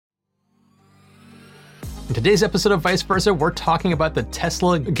In today's episode of Vice Versa, we're talking about the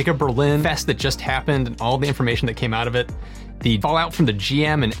Tesla Giga Berlin Fest that just happened and all the information that came out of it, the fallout from the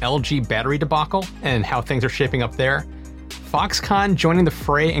GM and LG battery debacle and how things are shaping up there, Foxconn joining the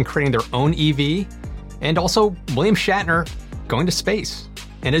fray and creating their own EV, and also William Shatner going to space.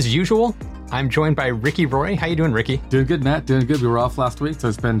 And as usual, I'm joined by Ricky Roy. How you doing, Ricky? Doing good, Matt. Doing good. We were off last week, so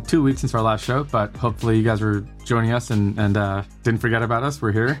it's been 2 weeks since our last show, but hopefully you guys were joining us and didn't forget about us.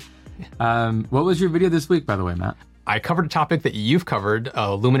 We're here. What was your video this week, by the way, Matt? I covered a topic that you've covered,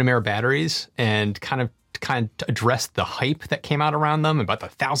 aluminum air batteries, and kind of addressed the hype that came out around them about the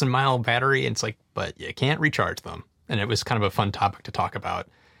 1,000-mile battery. And it's like, but you can't recharge them. And it was kind of a fun topic to talk about.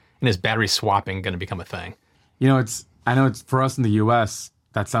 And is battery swapping going to become a thing? You know, I know it's for us in the U.S.,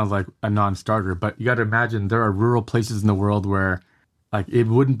 that sounds like a non-starter, but you got to imagine there are rural places in the world where like it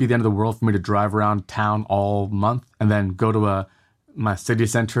wouldn't be the end of the world for me to drive around town all month and then go to my city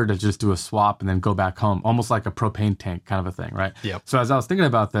center to just do a swap and then go back home, almost like a propane tank kind of a thing, right? Yep. So as I was thinking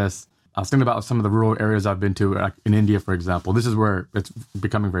about this, I was thinking about some of the rural areas I've been to, like in India, for example. This is where it's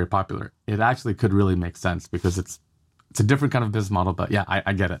becoming very popular. It actually could really make sense because it's a different kind of business model, but yeah,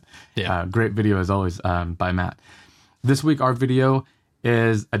 I get it. Yeah. Great video as always by Matt. This week, our video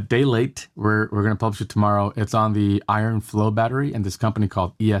is a day late. We're going to publish it tomorrow. It's on the Iron Flow battery and this company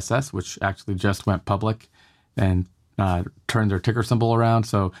called ESS, which actually just went public and turned their ticker symbol around.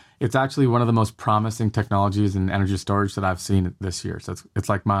 So it's actually one of the most promising technologies in energy storage that I've seen this year. So it's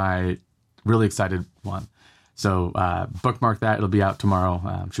like my really excited one. So bookmark that. It'll be out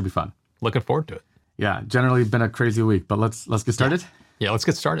tomorrow. Should be fun. Looking forward to it. Yeah, generally been a crazy week, but let's get started. Yeah, let's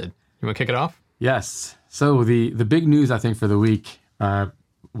get started. You want to kick it off? Yes. So the big news, I think, for the week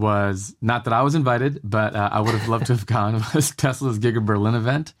was not that I was invited, but I would have loved to have gone, was Tesla's Giga Berlin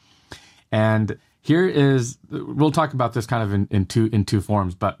event. And here is, we'll talk about this kind of in two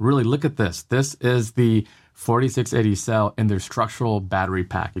forms, but really look at this. This is the 4680 cell in their structural battery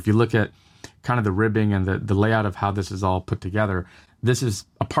pack. If you look at kind of the ribbing and the layout of how this is all put together, this is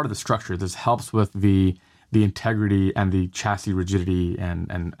a part of the structure. This helps with the integrity and the chassis rigidity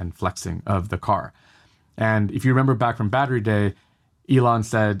and flexing of the car. And if you remember back from Battery Day, Elon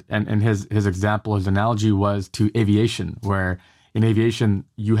said, and his example, his analogy was to aviation, where in aviation,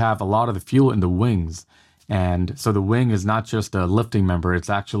 you have a lot of the fuel in the wings. And so the wing is not just a lifting member, it's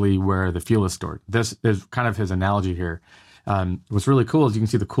actually where the fuel is stored. This is kind of his analogy here. What's really cool is you can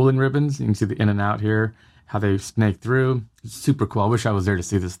see the cooling ribbons, you can see the in and out here, how they snake through. It's super cool. I wish I was there to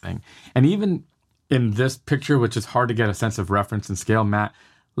see this thing. And even in this picture, which is hard to get a sense of reference and scale, Matt,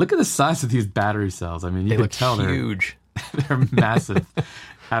 look at the size of these battery cells. I mean, you can tell huge. They're massive.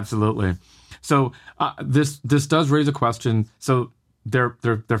 Absolutely. So this does raise a question. So their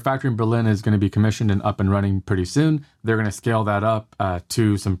factory in Berlin is going to be commissioned and up and running pretty soon. They're going to scale that up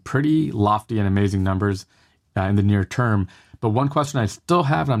to some pretty lofty and amazing numbers in the near term. But one question I still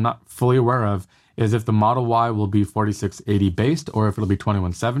have, and I'm not fully aware of, is if the Model Y will be 4680 based or if it'll be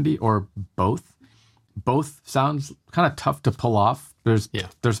 2170 or both. Both sounds kind of tough to pull off. There's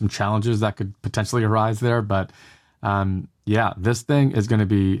some challenges that could potentially arise there, but this thing is going to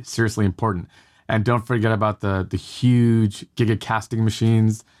be seriously important. And don't forget about the huge giga casting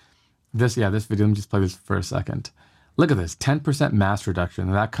machines. This video, let me just play this for a second. Look at this, 10% mass reduction.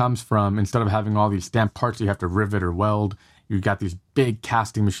 And that comes from, instead of having all these stamped parts you have to rivet or weld, you've got these big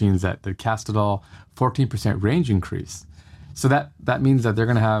casting machines that cast it all, 14% range increase. So that means that they're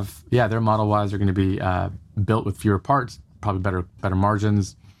going to have, their Model Ys are going to be built with fewer parts, probably better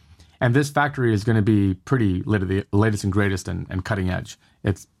margins. And this factory is going to be pretty the latest and greatest and cutting edge.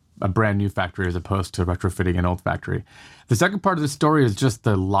 It's a brand new factory as opposed to retrofitting an old factory. The second part of the story is just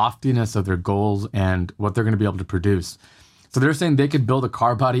the loftiness of their goals and what they're going to be able to produce. So they're saying they could build a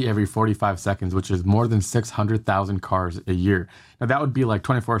car body every 45 seconds, which is more than 600,000 cars a year. Now that would be like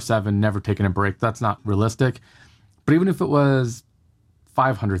 24/7, never taking a break. That's not realistic. But even if it was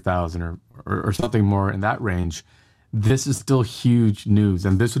 500,000 or something more in that range, this is still huge news.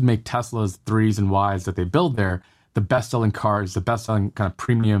 And this would make Tesla's 3s and Ys that they build there the best-selling cars, the best-selling kind of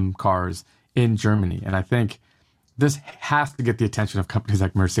premium cars in Germany. And I think this has to get the attention of companies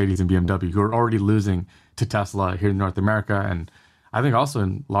like Mercedes and BMW, who are already losing to Tesla here in North America, and I think also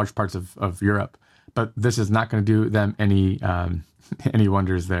in large parts of Europe. But this is not going to do them any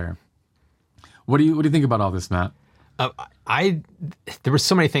wonders there. What do you think about all this, Matt? There were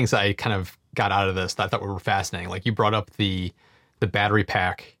so many things I kind of got out of this that I thought were fascinating. Like you brought up the battery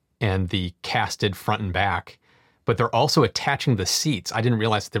pack and the casted front and back, but they're also attaching the seats. I didn't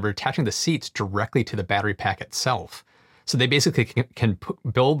realize that they were attaching the seats directly to the battery pack itself. So they basically can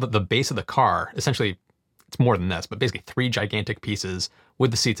build the base of the car. Essentially, it's more than this, but basically 3 gigantic pieces with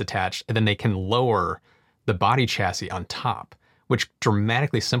the seats attached, and then they can lower the body chassis on top, which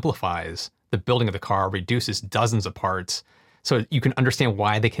dramatically simplifies the building of the car, reduces dozens of parts. So you can understand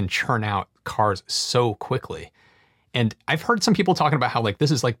why they can churn out cars so quickly. And I've heard some people talking about how like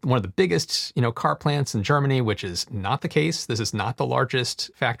this is like one of the biggest, car plants in Germany, which is not the case. This is not the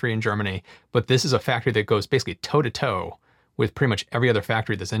largest factory in Germany, but this is a factory that goes basically toe to toe with pretty much every other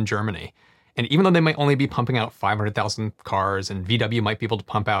factory that's in Germany. And even though they might only be pumping out 500,000 cars and VW might be able to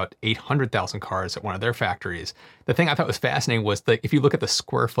pump out 800,000 cars at one of their factories, the thing I thought was fascinating was that if you look at the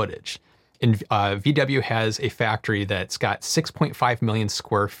square footage, VW has a factory that's got 6.5 million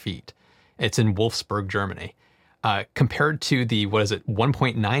square feet. It's in Wolfsburg, Germany. Compared to the,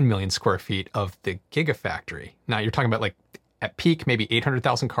 1.9 million square feet of the Gigafactory. Now you're talking about like at peak, maybe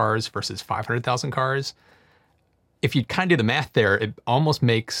 800,000 cars versus 500,000 cars. If you kind of do the math there, it almost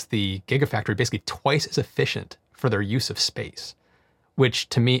makes the Gigafactory basically twice as efficient for their use of space, which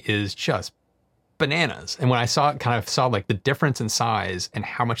to me is just bananas. And when I saw like the difference in size and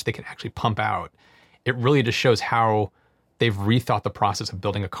how much they can actually pump out, it really just shows how they've rethought the process of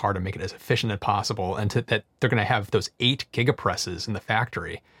building a car to make it as efficient as possible, and that they're going to have those 8 gigapresses in the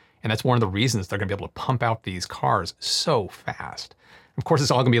factory. And that's one of the reasons they're going to be able to pump out these cars so fast. Of course,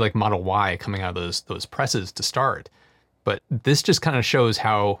 it's all going to be like Model Y coming out of those presses to start. But this just kind of shows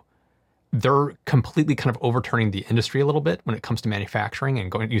how they're completely kind of overturning the industry a little bit when it comes to manufacturing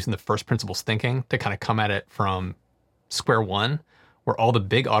and using the first principles thinking to kind of come at it from square one, where all the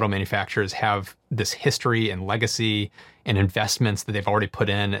big auto manufacturers have this history and legacy and investments that they've already put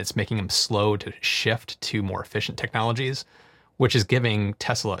in. It's making them slow to shift to more efficient technologies, which is giving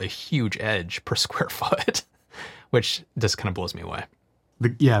Tesla a huge edge per square foot, which just kind of blows me away. The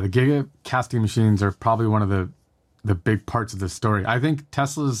Giga casting machines are probably one of the big parts of this story. I think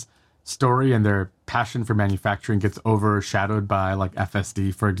Tesla's story and their passion for manufacturing gets overshadowed by like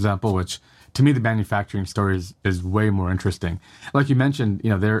FSD, for example, which to me, the manufacturing story is way more interesting. Like you mentioned,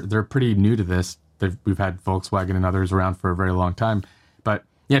 they're pretty new to this. We've had Volkswagen and others around for a very long time. But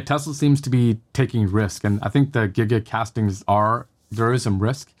yeah, Tesla seems to be taking risk. And I think the Giga castings there is some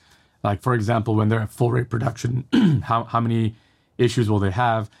risk. Like, for example, when they're at full rate production, how many issues will they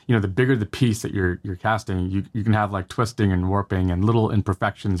have? The bigger the piece that you're casting, you can have like twisting and warping and little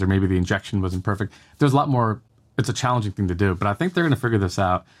imperfections, or maybe the injection wasn't perfect. There's a lot more. It's a challenging thing to do, but I think they're going to figure this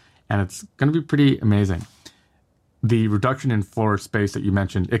out. And it's going to be pretty amazing. The reduction in floor space that you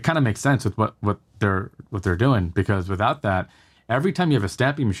mentioned, it kind of makes sense with what they're doing, because without that, every time you have a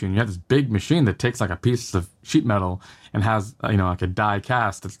stamping machine, you have this big machine that takes like a piece of sheet metal and has like a die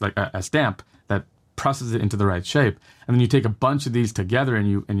cast. It's like a stamp that presses it into the right shape, and then you take a bunch of these together and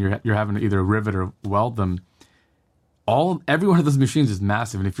you're having to either rivet or weld them. Every one of those machines is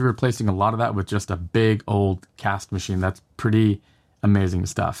massive, and if you're replacing a lot of that with just a big old cast machine, that's pretty amazing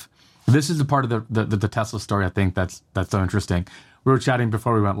stuff. This is the part of the Tesla story I think that's so interesting. We were chatting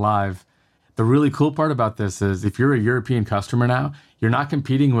before we went live. The really cool part about this is if you're a European customer now, you're not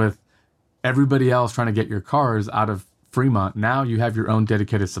competing with everybody else trying to get your cars out of Fremont. Now you have your own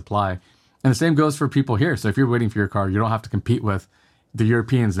dedicated supply. And the same goes for people here. So if you're waiting for your car, you don't have to compete with the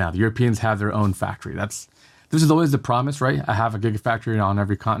Europeans now. The Europeans have their own factory. This is always the promise, right? I have a Gigafactory on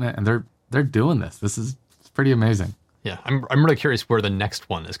every continent, and they're doing this. It's pretty amazing. Yeah, I'm really curious where the next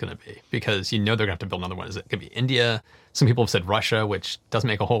one is going to be, because they're going to have to build another one. Is it going to be India? Some people have said Russia, which doesn't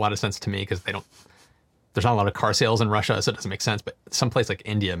make a whole lot of sense to me because there's not a lot of car sales in Russia, so it doesn't make sense. But someplace like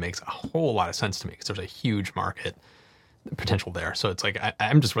India makes a whole lot of sense to me because there's a huge market potential there. So it's like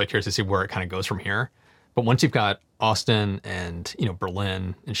I'm just really curious to see where it kind of goes from here. But once you've got Austin and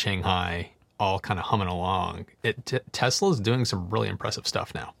Berlin and Shanghai all kind of humming along, Tesla's doing some really impressive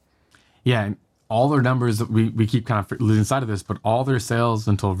stuff now. Yeah. And all their numbers that we keep kind of losing sight of this, but all their sales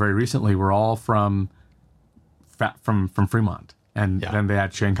until very recently were all from Fremont. And then they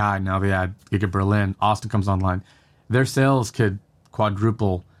had Shanghai, now they had Giga Berlin, Austin comes online. Their sales could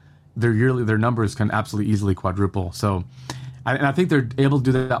quadruple. Their numbers can absolutely easily quadruple. So, I think they're able to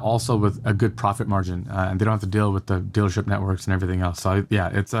do that also with a good profit margin, and they don't have to deal with the dealership networks and everything else. So yeah,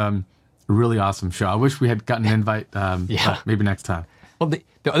 it's a really awesome show. I wish we had gotten an invite, but maybe next time. Well,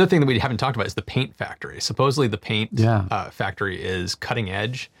 the other thing that we haven't talked about is the paint factory. Supposedly the paint factory is cutting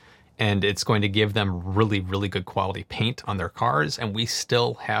edge, and it's going to give them really, really good quality paint on their cars. And we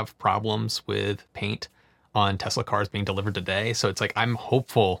still have problems with paint on Tesla cars being delivered today. So it's like, I'm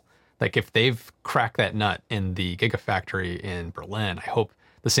hopeful, like if they've cracked that nut in the Gigafactory in Berlin, I hope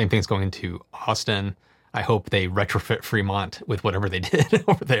the same thing's going into Austin. I hope they retrofit Fremont with whatever they did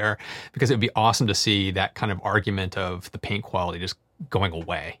over there, because it would be awesome to see that kind of argument of the paint quality just going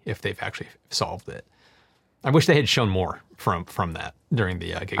away if they've actually solved it. I wish they had shown more from that during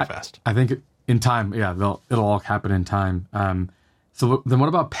the GigaFest. I think In time, yeah, it'll all happen in time. So then what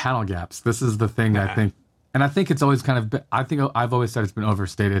about panel gaps? This is the thing I think, and I think it's always kind of, I think I've always said it's been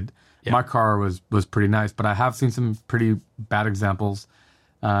overstated. Yeah. My car was pretty nice, but I have seen some pretty bad examples.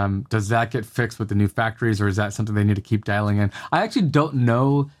 Does that get fixed with the new factories, or is that something they need to keep dialing in? I actually don't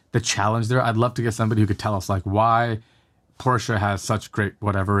know the challenge there. I'd love to get somebody who could tell us like why Porsche has such great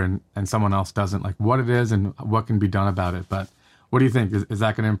whatever and someone else doesn't, like what it is and what can be done about it. But what do you think? Is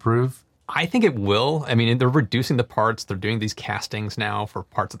that going to improve? I think it will. I mean, they're reducing the parts. They're doing these castings now for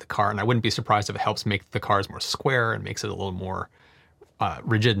parts of the car. And I wouldn't be surprised if it helps make the cars more square and makes it a little more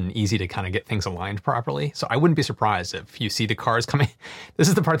rigid and easy to kind of get things aligned properly. So I wouldn't be surprised if you see the cars coming. This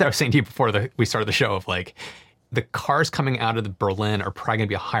is the part that I was saying to you before we started the show of like, the cars coming out of the Berlin are probably going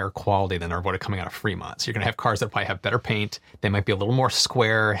to be a higher quality than what are coming out of Fremont. So you're going to have cars that probably have better paint. They might be a little more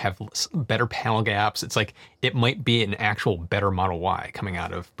square, have better panel gaps. It's like, it might be an actual better Model Y coming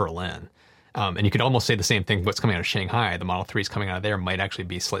out of Berlin. And you could almost say the same thing, what's coming out of Shanghai. The Model 3s coming out of there might actually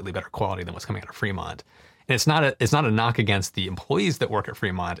be slightly better quality than what's coming out of Fremont. And it's not a knock against the employees that work at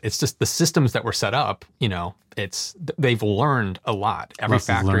Fremont. It's just the systems that were set up, they've learned a lot.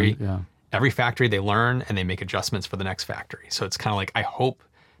 Every factory they learn and they make adjustments for the next factory. So it's kind of like, I hope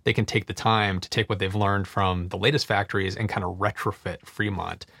they can take the time to take what they've learned from the latest factories and kind of retrofit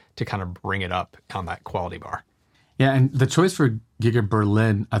Fremont to kind of bring it up on that quality bar. Yeah, and the choice for Giga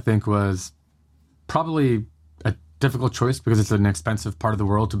Berlin, I think, was probably a difficult choice because it's an expensive part of the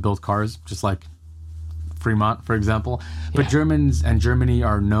world to build cars, just like Fremont, for example. But Germans and Germany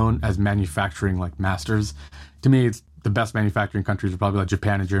are known as manufacturing like masters. To me, it's the best manufacturing countries are probably like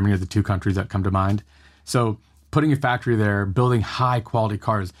Japan and Germany are the two countries that come to mind. So putting a factory there, building high quality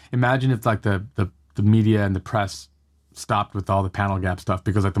cars. Imagine if like the media and the press stopped with all the panel gap stuff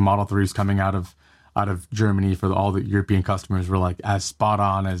because like the Model 3s coming out of Germany for all the European customers were like as spot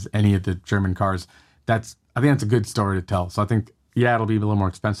on as any of the German cars. I think that's a good story to tell. So I think, it'll be a little more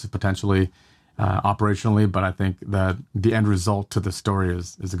expensive potentially operationally, but I think the end result to the story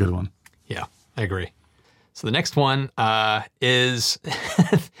is a good one. Yeah, I agree. So the next one is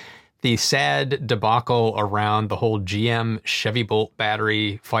the sad debacle around the whole GM Chevy Bolt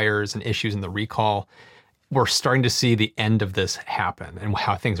battery fires and issues in the recall. We're starting to see the end of this happen and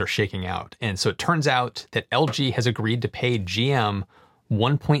how things are shaking out. And so it turns out that LG has agreed to pay GM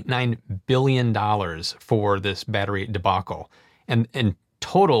 $1.9 billion for this battery debacle. And in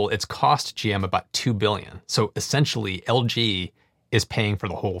total, it's cost GM about $2 billion. So essentially, LG is paying for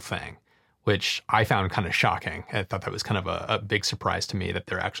the whole thing, which I found kind of shocking. I thought that was kind of a big surprise to me that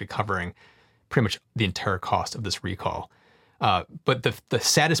they're actually covering pretty much the entire cost of this recall. But the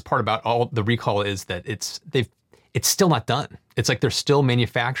saddest part about all the recall is that it's still not done. It's like they're still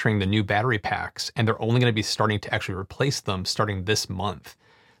manufacturing the new battery packs, and they're only going to be starting to actually replace them starting this month.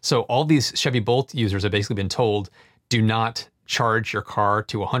 So all these Chevy Bolt users have basically been told, do not charge your car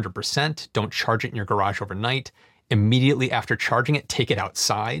to 100%. Don't charge it in your garage overnight. Immediately after charging it, take it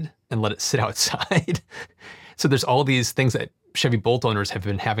outside and let it sit outside. So there's all these things that Chevy Bolt owners have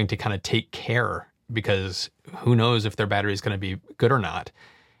been having to kind of take care because who knows if their battery is going to be good or not.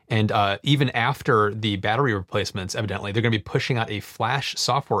 And even after the battery replacements, evidently, they're going to be pushing out a flash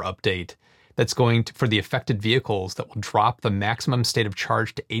software update that's going to, for the affected vehicles, that will drop the maximum state of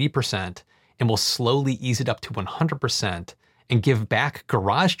charge to 80% and will slowly ease it up to 100% and give back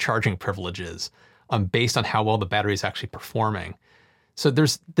garage charging privileges based on how well the battery is actually performing. So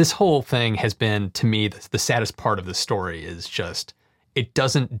this whole thing has been, to me, the saddest part of the story is just, it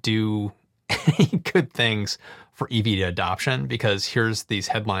doesn't do any good things for EV adoption, because here's these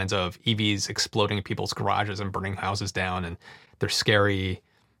headlines of EVs exploding in people's garages and burning houses down, and they're scary.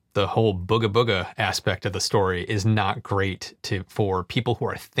 The whole booga booga aspect of the story is not great for people who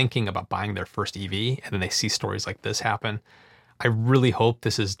are thinking about buying their first EV, and then they see stories like this happen. I really hope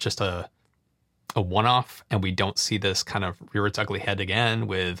this is just a one-off, and we don't see this kind of rear its ugly head again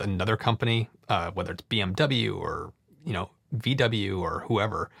with another company, whether it's BMW or VW or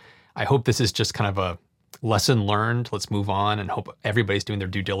whoever. I hope this is just kind of a lesson learned. Let's move on and hope everybody's doing their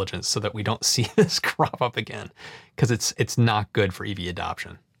due diligence so that we don't see this crop up again, because it's not good for EV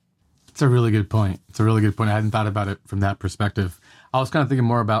adoption. It's a really good point. I hadn't thought about it from that perspective. I was kind of thinking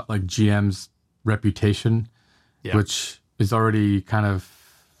more about like GM's reputation, which is already kind of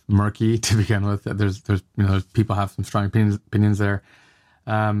murky to begin with. There's people have some strong opinions there.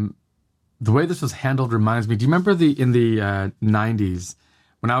 The way this was handled reminds me. Do you remember in the 90s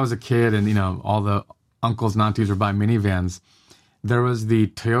when I was a kid and all the uncles and aunties were buying minivans? There was the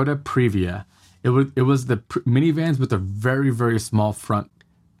Toyota Previa. It was the minivans with a very, very small front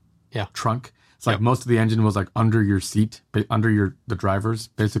trunk. It's like most of the engine was like under your seat, under the driver's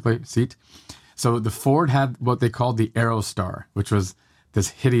basically seat. So the Ford had what they called the Aerostar, which was this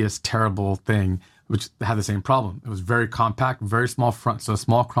hideous, terrible thing, which had the same problem. It was very compact, very small front, so a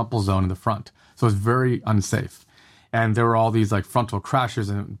small crumple zone in the front. So it was very unsafe. And there were all these like frontal crashes,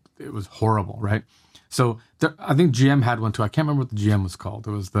 and it was horrible, right? So I think GM had one too. I can't remember what the GM was called.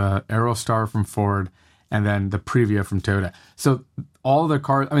 It was the Aerostar from Ford, and then the Previa from Toyota. So all the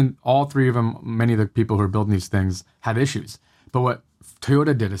cars, I mean, all three of them, many of the people who were building these things had issues. But what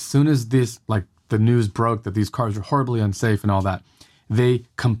Toyota did, as soon as this, like the news broke that these cars were horribly unsafe and all that, they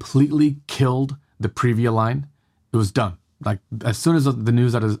completely killed the Previa line. It was done. Like as soon as the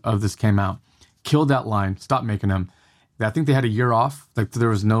news of this came out, killed that line, stopped making them. I think they had a year off. Like there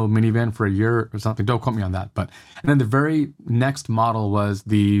was no minivan for a year or something. Don't quote me on that. And then the very next model was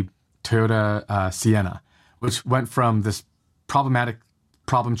the Toyota Sienna, which went from this problematic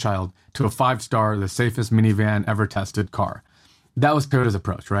problem child to a 5-star, the safest minivan ever tested car. That was Toyota's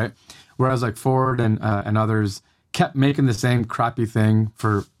approach, right? Whereas like Ford and others kept making the same crappy thing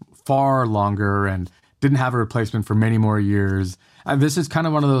for far longer and didn't have a replacement for many more years. And this is kind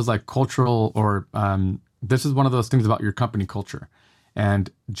of one of those like cultural or this is one of those things about your company culture. And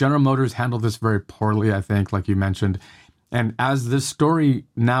General Motors handled this very poorly, I think, like you mentioned. And as this story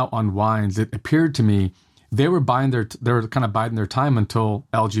now unwinds, it appeared to me they were kind of biding their time until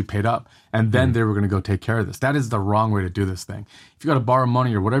LG paid up, and then they were going to go take care of this. That is the wrong way to do this thing. If you got to borrow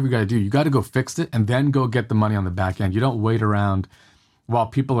money or whatever you got to do, you got to go fix it and then go get the money on the back end. You don't wait around while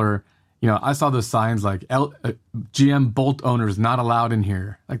people are, I saw those signs like GM Bolt owners not allowed in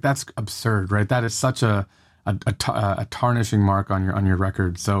here. Like that's absurd, right? That is such a tarnishing mark on your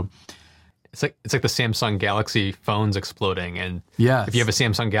record. So it's like the Samsung Galaxy phones exploding, and yes. If you have a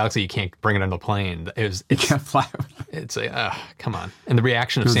Samsung Galaxy, you can't bring it on the plane. You can't fly. It's like, come on. And the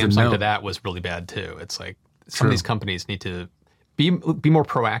reaction of Samsung to that was really bad too. It's like some of these companies need to be more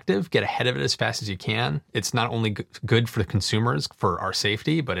proactive, get ahead of it as fast as you can. It's not only good for the consumers, for our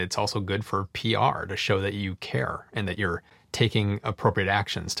safety, but it's also good for PR to show that you care and that you're taking appropriate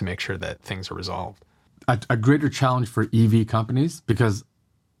actions to make sure that things are resolved. A greater challenge for EV companies, because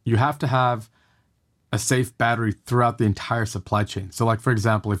you have to have a safe battery throughout the entire supply chain. So like, for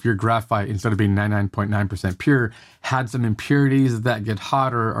example, if your graphite, instead of being 99.9% pure, had some impurities that get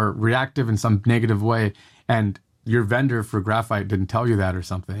hot or reactive in some negative way, and your vendor for graphite didn't tell you that or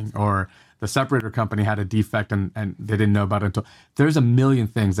something, or the separator company had a defect and they didn't know about it until... There's a million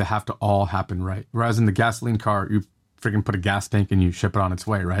things that have to all happen right. Whereas in the gasoline car, you freaking put a gas tank and you ship it on its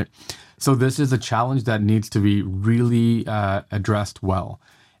way, right? So this is a challenge that needs to be really addressed well.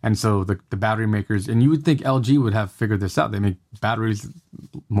 And so the battery makers, and you would think LG would have figured this out. They make batteries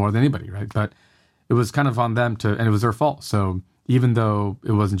more than anybody, right? But it was kind of on them and it was their fault. So even though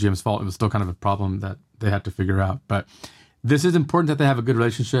it wasn't GM's fault, it was still kind of a problem that they had to figure out. But this is important that they have a good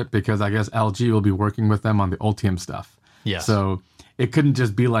relationship, because I guess LG will be working with them on the Ultium stuff. Yes. So it couldn't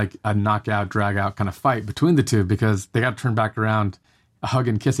just be like a knockout, drag out kind of fight between the two, because they got to turn back around, hug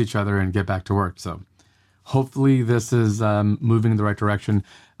and kiss each other and get back to work. So hopefully this is moving in the right direction.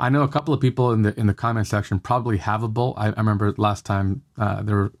 I know a couple of people in the comment section probably have a Bolt. I remember last time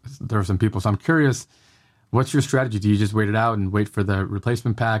there were some people. So I'm curious, what's your strategy? Do you just wait it out and wait for the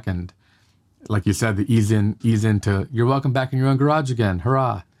replacement pack? And like you said, the ease into you're welcome back in your own garage again.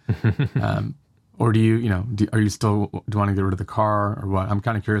 Hurrah. Or do you, are you still want to get rid of the car or what? I'm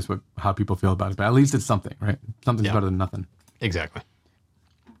kind of curious how people feel about it, but at least it's something, right? Something's better than nothing. Exactly.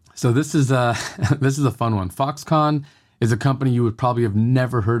 So this is a fun one. Foxconn is a company you would probably have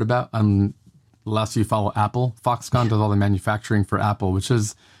never heard about unless you follow Apple. Foxconn does all the manufacturing for Apple, this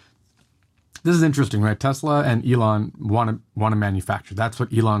is interesting, right? Tesla and Elon want to manufacture. That's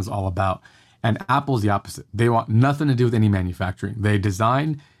what Elon's all about. And Apple's the opposite. They want nothing to do with any manufacturing. They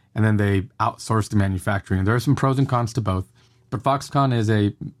design and then they outsource the manufacturing. And there are some pros and cons to both, but Foxconn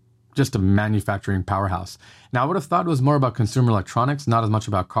is just a manufacturing powerhouse. Now, I would have thought it was more about consumer electronics, not as much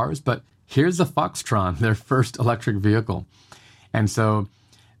about cars, but here's the Foxtron, their first electric vehicle. And so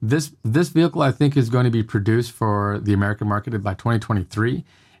this vehicle, I think, is going to be produced for the American market by 2023.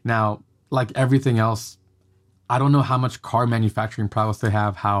 Now, like everything else, I don't know how much car manufacturing prowess they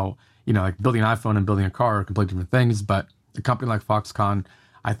have, how, like building an iPhone and building a car are completely different things, but a company like Foxconn,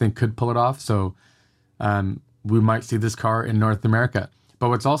 I think, could pull it off. So we might see this car in North America. But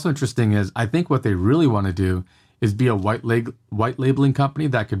what's also interesting is I think what they really want to do is be a white labeling company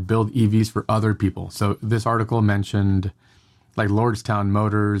that could build EVs for other people. So this article mentioned like Lordstown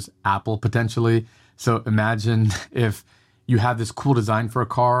Motors, Apple potentially. So imagine if you have this cool design for a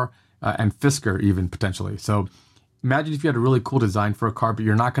car and Fisker even potentially. So imagine if you had a really cool design for a car, but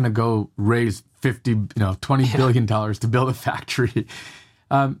you're not going to go raise $20 billion to build a factory.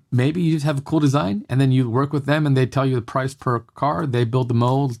 Maybe you just have a cool design and then you work with them and they tell you the price per car. They build the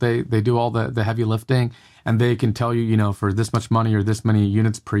molds, they do all the heavy lifting, and they can tell you, for this much money or this many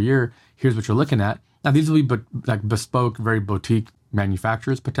units per year, here's what you're looking at. Now, these will be like bespoke, very boutique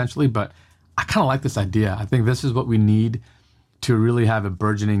manufacturers potentially, but I kind of like this idea. I think this is what we need to really have a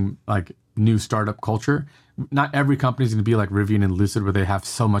burgeoning, like, new startup culture. Not every company is going to be like Rivian and Lucid where they have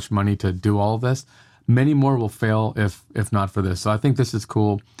so much money to do all of this. Many more will fail if not for this. So I think this is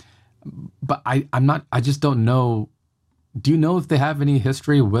cool. But I just don't know. Do you know if they have any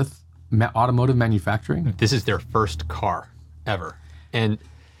history with automotive manufacturing? This is their first car ever. And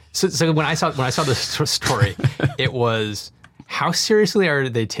so when I saw this story, it was, how seriously are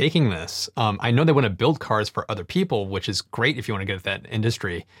they taking this? I know they want to build cars for other people, which is great if you want to get at that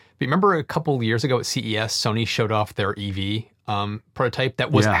industry. But remember a couple of years ago at CES, Sony showed off their EV prototype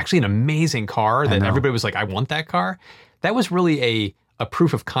that was actually an amazing car that everybody was like, I want that car. That was really a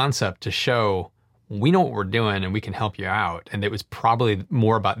proof of concept to show we know what we're doing and we can help you out. And it was probably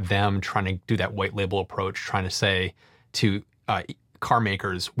more about them trying to do that white label approach, trying to say to car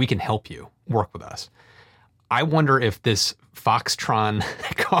makers, we can help you, work with us. I wonder if this Foxtron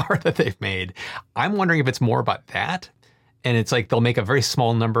car that they've made, I'm wondering if it's more about that. And it's like they'll make a very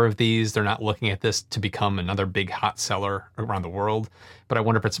small number of these. They're not looking at this to become another big hot seller around the world. But I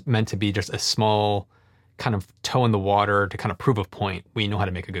wonder if it's meant to be just a small kind of toe in the water to kind of prove a point. We know how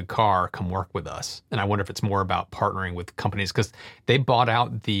to make a good car. Come work with us. And I wonder if it's more about partnering with companies because they bought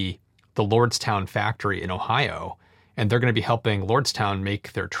out the Lordstown factory in Ohio, and they're going to be helping Lordstown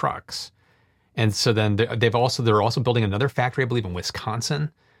make their trucks. And so then they're also building another factory, I believe, in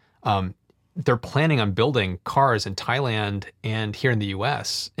Wisconsin. They're planning on building cars in Thailand and here in the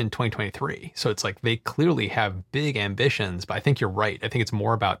US in 2023. So it's like they clearly have big ambitions, but I think you're right. I think it's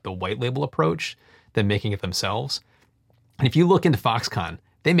more about the white label approach than making it themselves. And if you look into Foxconn,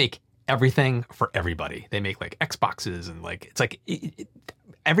 they make everything for everybody. They make like Xboxes and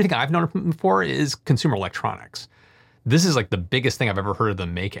everything I've known them for is consumer electronics. This is like the biggest thing I've ever heard of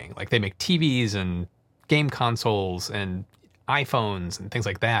them making. Like they make TVs and game consoles and iPhones and things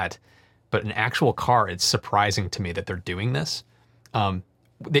like that. But an actual car, it's surprising to me that they're doing this. The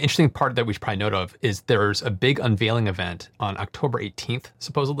interesting part that we should probably note of is there's a big unveiling event on October 18th,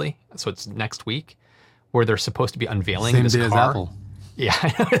 supposedly. So it's next week, where they're supposed to be unveiling this car. Same day as Apple. Yeah,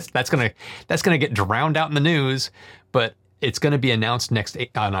 I know that's gonna get drowned out in the news, but it's going to be announced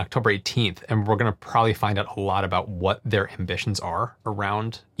on October 18th, and we're going to probably find out a lot about what their ambitions are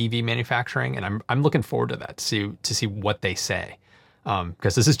around EV manufacturing, and I'm looking forward to that to see what they say,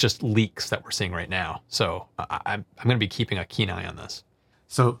 because this is just leaks that we're seeing right now. So I'm going to be keeping a keen eye on this.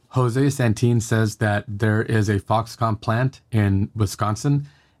 So Jose Santin says that there is a Foxconn plant in Wisconsin,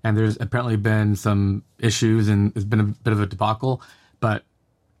 and there's apparently been some issues, and it's been a bit of a debacle. But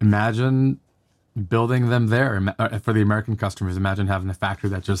imagine building them there for the American customers. Imagine having a factory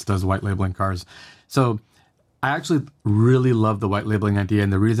that just does white labeling cars. So I actually really love the white labeling idea.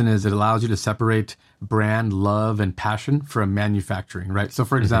 And the reason is it allows you to separate brand love and passion from manufacturing, right? So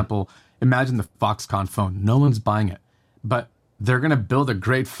for example, imagine the Foxconn phone. No one's buying it, but they're going to build a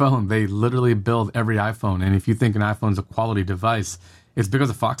great phone. They literally build every iPhone. And if you think an iPhone's a quality device, it's because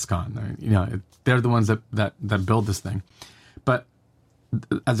of Foxconn. They're the ones that build this thing. But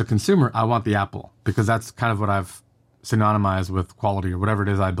as a consumer, I want the Apple because that's kind of what I've synonymized with quality or whatever it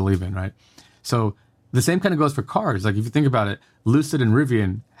is I believe in, right? So the same kind of goes for cars. Like if you think about it, Lucid and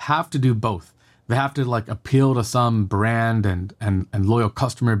Rivian have to do both. They have to like appeal to some brand and loyal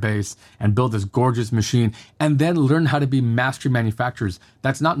customer base and build this gorgeous machine and then learn how to be mastery manufacturers.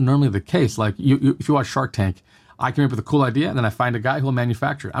 That's not normally the case. Like if you watch Shark Tank, I come up with a cool idea and then I find a guy who will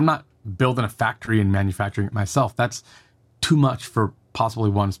manufacture it. I'm not building a factory and manufacturing it myself. That's too much for possibly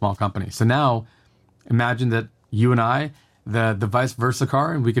one small company. So now imagine that you and I, the vice versa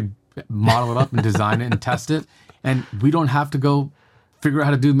car, and we could model it up and design it and test it. And we don't have to go figure out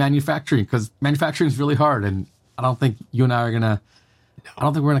how to do manufacturing because manufacturing is really hard. And I don't think you and I are I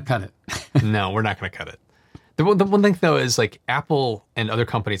don't think we're going to cut it. No, we're not going to cut it. The one thing though is like Apple and other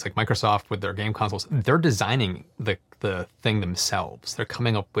companies like Microsoft with their game consoles, they're designing the thing themselves. They're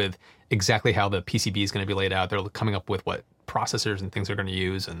coming up with exactly how the PCB is going to be laid out. They're coming up with what processors and things they're going to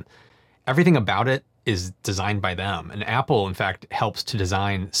use, and everything about it is designed by them. And Apple, in fact, helps to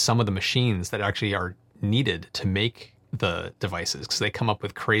design some of the machines that actually are needed to make the devices because they come up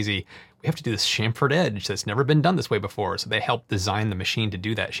with crazy, we have to do this chamfered edge that's never been done this way before. So they help design the machine to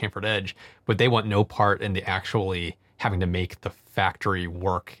do that chamfered edge, but they want no part in the actually having to make the factory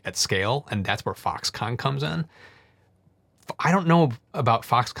work at scale. And that's where Foxconn comes in. I don't know about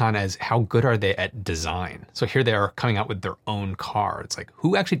Foxconn as how good are they at design. So here they are coming out with their own car. It's like,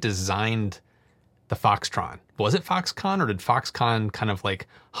 who actually designed the Foxtron? Was it Foxconn, or did Foxconn kind of like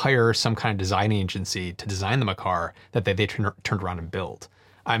hire some kind of design agency to design them a car that they turned around and built?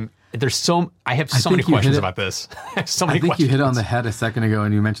 I have so many questions about this. I have so many questions. I think you hit on the head a second ago,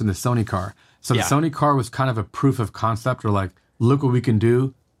 and you mentioned the Sony car. So the Sony car was kind of a proof of concept, or like, look what we can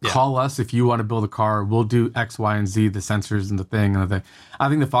do. Call us if you want to build a car. We'll do X, Y, and Z, the sensors and the thing and the thing. I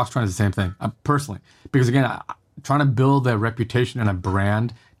think the Foxtron is the same thing, personally. Because again, trying to build a reputation and a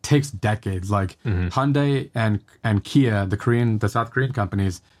brand takes decades. Like Hyundai and Kia, the South Korean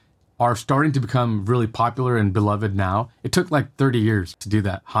companies, are starting to become really popular and beloved now. It took like 30 years to do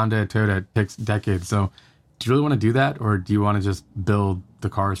that. Honda and Toyota takes decades. So do you really want to do that, or do you want to just build the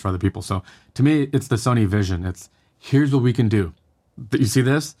cars for other people? So to me, it's the Sony vision. It's, here's what we can do. You see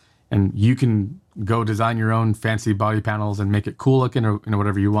this, and you can go design your own fancy body panels and make it cool looking, or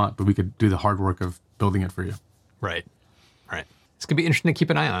whatever you want, but we could do the hard work of building it for you. Right. It's going to be interesting to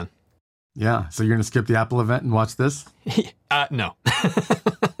keep an eye on. Yeah. So you're going to skip the Apple event and watch this? No.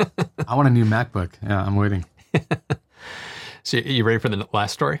 I want a new MacBook. Yeah, I'm waiting. So you ready for the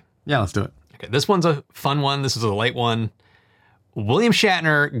last story? Yeah, let's do it. Okay, this one's a fun one. This is a light one. William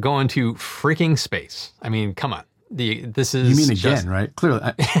Shatner going to freaking space. I mean, come on. This is. You mean again, right? Clearly,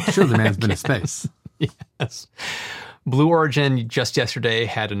 I'm sure the man's been to space. Yes. Blue Origin just yesterday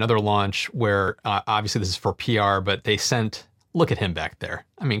had another launch where obviously this is for PR, but they sent. Look at him back there.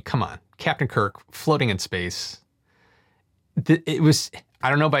 I mean, come on, Captain Kirk floating in space. It was. I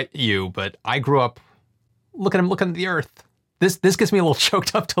don't know about you, but I grew up. Look at him looking at the Earth. This gets me a little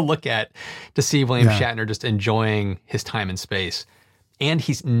choked up to look at, to see William Shatner just enjoying his time in space. And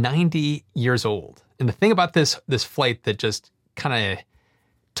he's 90 years old. And the thing about this flight that just kind of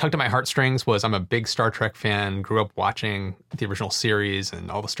tugged at my heartstrings was, I'm a big Star Trek fan, grew up watching the original series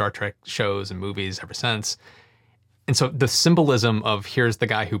and all the Star Trek shows and movies ever since. And so the symbolism of, here's the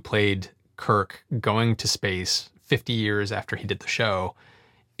guy who played Kirk going to space 50 years after he did the show,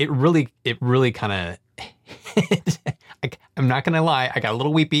 it really kind of, I'm not going to lie, I got a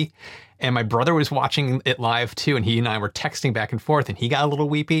little weepy. And my brother was watching it live too, and he and I were texting back and forth, and he got a little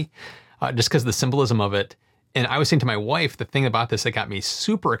weepy just because of the symbolism of it. And I was saying to my wife, the thing about this that got me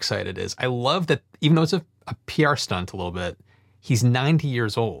super excited is I love that even though it's a PR stunt a little bit, he's 90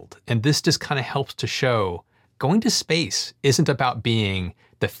 years old. And this just kind of helps to show going to space isn't about being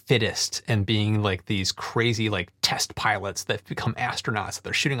the fittest and being like these crazy like test pilots that become astronauts that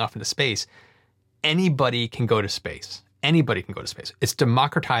they're shooting off into space. Anybody can go to space. Anybody can go to space. It's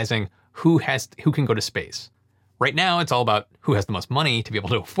democratizing who can go to space. Right now, it's all about who has the most money to be able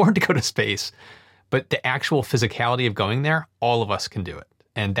to afford to go to space. But the actual physicality of going there, all of us can do it.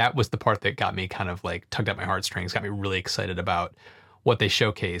 And that was the part that got me kind of like tugged at my heartstrings, got me really excited about what they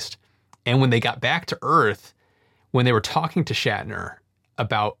showcased. And when they got back to Earth, when they were talking to Shatner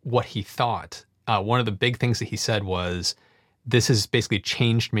about what he thought, one of the big things that he said was, this has basically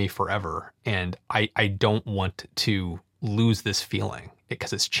changed me forever. And I don't want to lose this feeling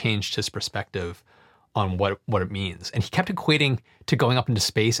because it's changed his perspective on what it means. And he kept equating to going up into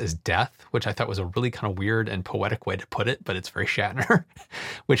space as death, which I thought was a really kind of weird and poetic way to put it, but it's very Shatner,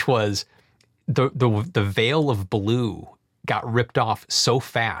 which was the veil of blue got ripped off so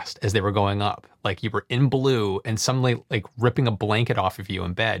fast as they were going up. Like you were in blue and suddenly like ripping a blanket off of you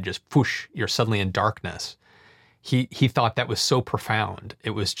in bed, just whoosh, you're suddenly in darkness. He thought that was so profound. It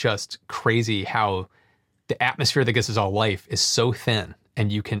was just crazy how the atmosphere that gives us all life is so thin,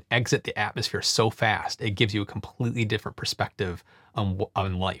 and you can exit the atmosphere so fast. It gives you a completely different perspective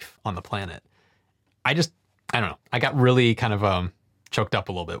on life on the planet. I don't know. I got really kind of choked up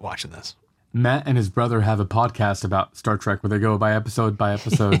a little bit watching this. Matt and his brother have a podcast about Star Trek where they go by episode by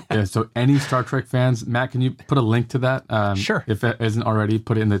episode. Yeah, so any Star Trek fans, Matt, can you put a link to that? Sure. If it isn't already,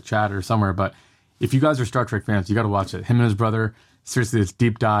 put it in the chat or somewhere. But if you guys are Star Trek fans, you got to watch it. Him and his brother, seriously, it's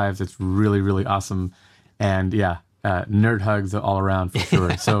deep dives. It's really, really awesome. And yeah, nerd hugs all around for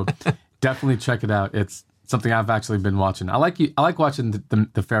sure. So definitely check it out. It's something I've actually been watching. I like watching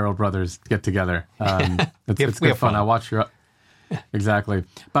the Farrell brothers get together. It's good fun. I watch your... Exactly.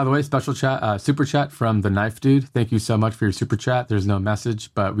 By the way, special chat, super chat from the Knife Dude. Thank you so much for your super chat. There's no message,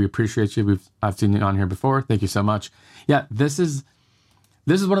 but we appreciate you. I've seen you on here before. Thank you so much. Yeah, this is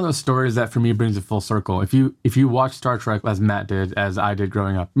one of those stories that for me brings it full circle. If you watch Star Trek as Matt did, as I did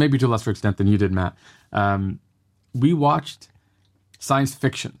growing up, maybe to a lesser extent than you did, Matt, we watched science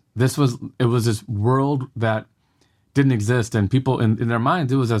fiction. It was this world that didn't exist, and people in their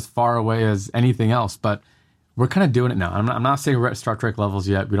minds, it was as far away as anything else. But we're kind of doing it now. I'm not saying we're at Star Trek levels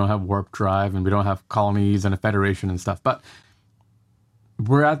yet. We don't have warp drive and we don't have colonies and a federation and stuff, but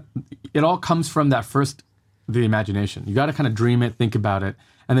it all comes from the imagination. You got to kind of dream it, think about it,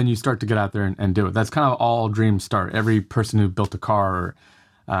 and then you start to get out there and do it. That's kind of all dreams start. Every person who built a car, or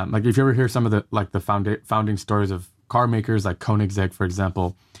like if you ever hear some of the founding stories of car makers, like Koenigsegg, for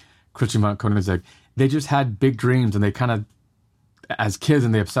example, Christian von Koenigsegg, they just had big dreams, and they kind of, as kids,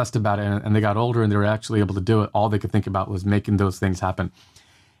 and they obsessed about it, and they got older and they were actually able to do it. All they could think about was making those things happen.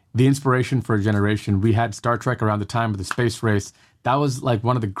 The inspiration for a generation. We had Star Trek around the time of the space race. That was like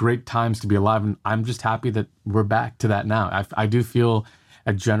one of the great times to be alive, and I'm just happy that we're back to that now. I do feel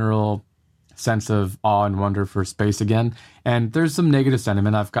a general sense of awe and wonder for space again, and there's some negative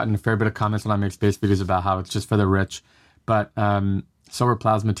sentiment. I've gotten a fair bit of comments when I make space videos about how it's just for the rich, but so were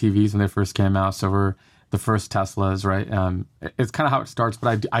plasma TVs when they first came out, so were the first Teslas, right? It's kind of how it starts,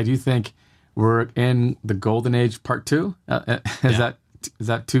 but I do think we're in the golden age part 2. Is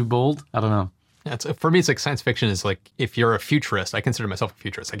that too bold? I don't know. Yeah, for me, it's like science fiction is like, if you're a futurist, I consider myself a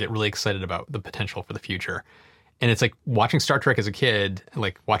futurist. I get really excited about the potential for the future. And it's like watching Star Trek as a kid,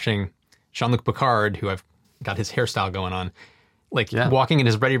 like watching Jean-Luc Picard, who I've got his hairstyle going on, walking in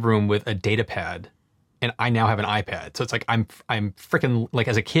his ready room with a data pad, and I now have an iPad. So it's like, I'm freaking, like,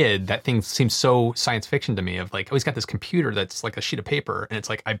 as a kid, that thing seems so science fiction to me, of like, oh, he's got this computer that's like a sheet of paper, and it's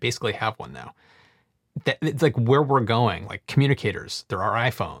like, I basically have one now. It's like where we're going, like communicators, there are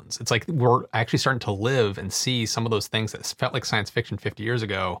iPhones. It's like we're actually starting to live and see some of those things that felt like science fiction 50 years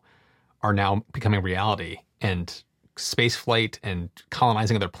ago are now becoming reality. And space flight and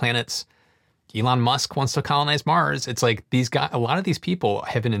colonizing other planets. Elon Musk wants to colonize Mars. It's like a lot of these people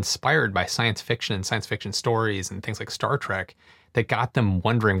have been inspired by science fiction and science fiction stories and things like Star Trek that got them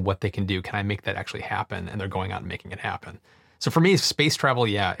wondering what they can do. Can I make that actually happen? And they're going out and making it happen. So for me, space travel,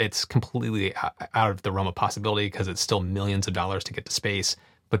 yeah, it's completely out of the realm of possibility because it's still millions of dollars to get to space.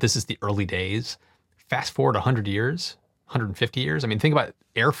 But this is the early days. Fast forward 100 years, 150 years. I mean, think about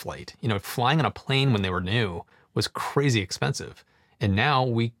air flight. Flying on a plane when they were new was crazy expensive. And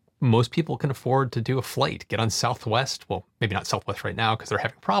now most people can afford to do a flight, get on Southwest. Well, maybe not Southwest right now because they're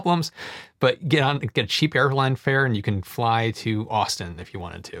having problems, but get a cheap airline fare and you can fly to Austin if you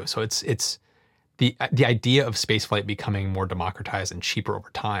wanted to. So it's the idea of spaceflight becoming more democratized and cheaper over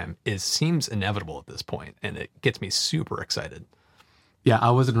time seems inevitable at this point, and it gets me super excited. Yeah,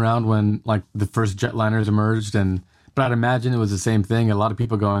 I wasn't around when like the first jetliners emerged, but I'd imagine it was the same thing. A lot of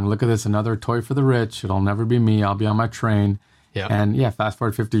people going, "Look at this, another toy for the rich. It'll never be me. I'll be on my train." Yeah, and fast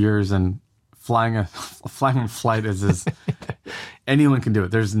forward 50 years, and flying a flight is anyone can do it.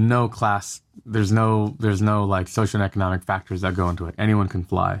 There's no class. There's no like socioeconomic factors that go into it. Anyone can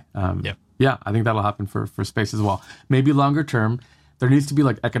fly. Yeah, I think that'll happen for space as well. Maybe longer term, there needs to be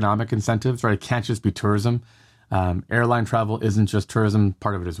like economic incentives, right? It can't just be tourism. Airline travel isn't just tourism.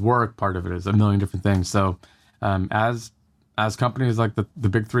 Part of it is work. Part of it is a million different things. So as companies like the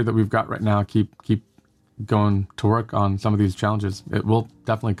big three that we've got right now keep going to work on some of these challenges, it will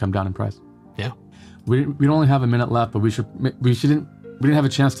definitely come down in price. Yeah. We only have a minute left, but we didn't have a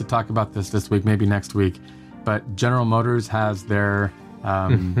chance to talk about this week, maybe next week. But General Motors has their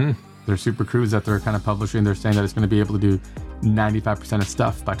Super Cruise that they're kind of publishing. They're saying that it's going to be able to do 95% of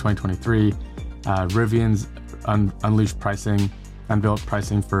stuff by 2023. Rivian's unveiled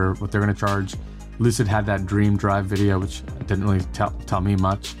pricing for what they're going to charge. Lucid had that Dream Drive video, which didn't really tell me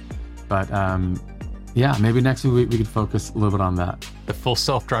much. But maybe next week we could focus a little bit on that. The full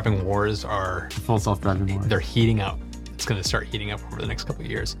self-driving wars they're heating up. It's going to start heating up over the next couple of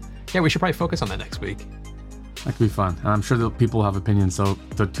years. Yeah, we should probably focus on that next week. That could be fun. I'm sure that people have opinions. So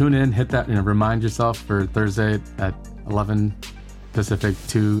tune in, hit that, remind yourself for Thursday at 11 Pacific,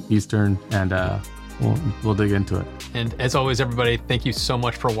 2 Eastern, and we'll dig into it. And as always, everybody, thank you so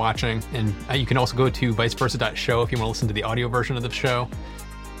much for watching. And you can also go to viceversa.show if you want to listen to the audio version of the show.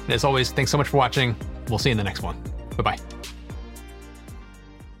 And as always, thanks so much for watching. We'll see you in the next one. Bye-bye.